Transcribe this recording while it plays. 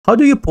How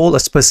do you pull a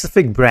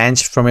specific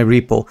branch from a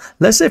repo?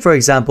 Let's say, for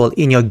example,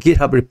 in your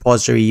GitHub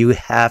repository, you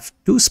have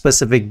two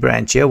specific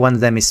branches here. One of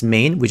them is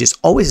main, which is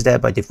always there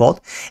by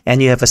default.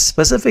 And you have a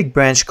specific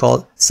branch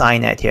called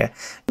signat here.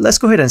 Let's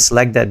go ahead and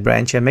select that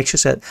branch and make sure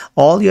that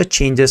all your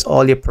changes,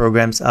 all your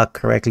programs are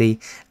correctly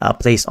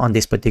placed on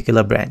this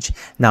particular branch.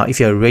 Now, if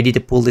you're ready to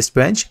pull this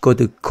branch, go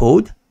to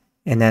code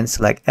and then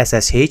select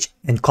SSH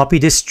and copy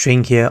this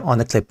string here on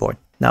the clipboard.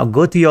 Now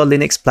go to your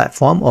Linux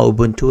platform or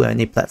Ubuntu,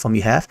 any platform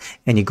you have,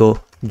 and you go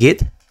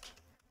git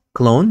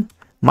clone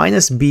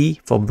 -b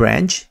for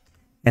branch,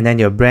 and then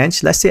your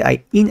branch, let's say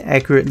I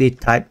inaccurately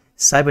type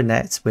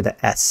cybernetics with an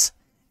S,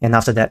 and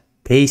after that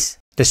paste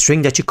the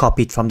string that you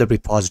copied from the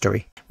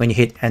repository. When you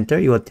hit enter,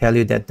 it will tell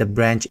you that the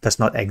branch does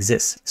not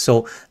exist.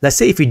 So let's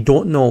say if you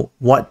don't know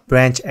what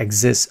branch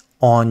exists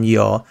on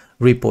your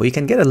repo, you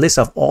can get a list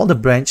of all the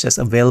branches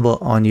available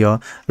on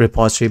your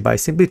repository by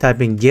simply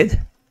typing git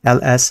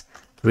ls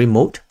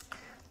remote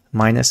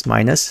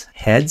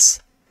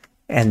 --heads,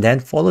 and then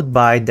followed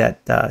by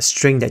that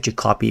string that you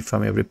copy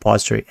from your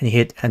repository, and you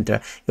hit enter.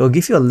 It will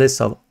give you a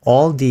list of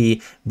all the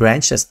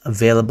branches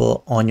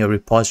available on your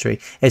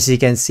repository. As you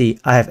can see,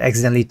 I have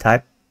accidentally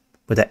typed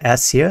with the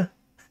S here.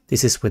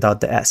 This is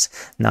without the S.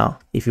 Now,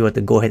 if you were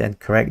to go ahead and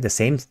correct the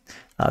same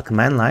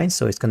command line,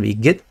 so it's going to be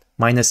git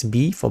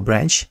 -b for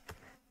branch,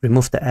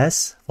 remove the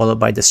S, followed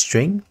by the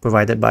string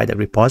provided by the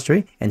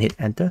repository, and hit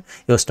enter.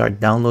 You'll start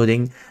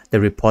downloading the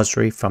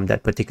repository from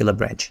that particular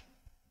branch.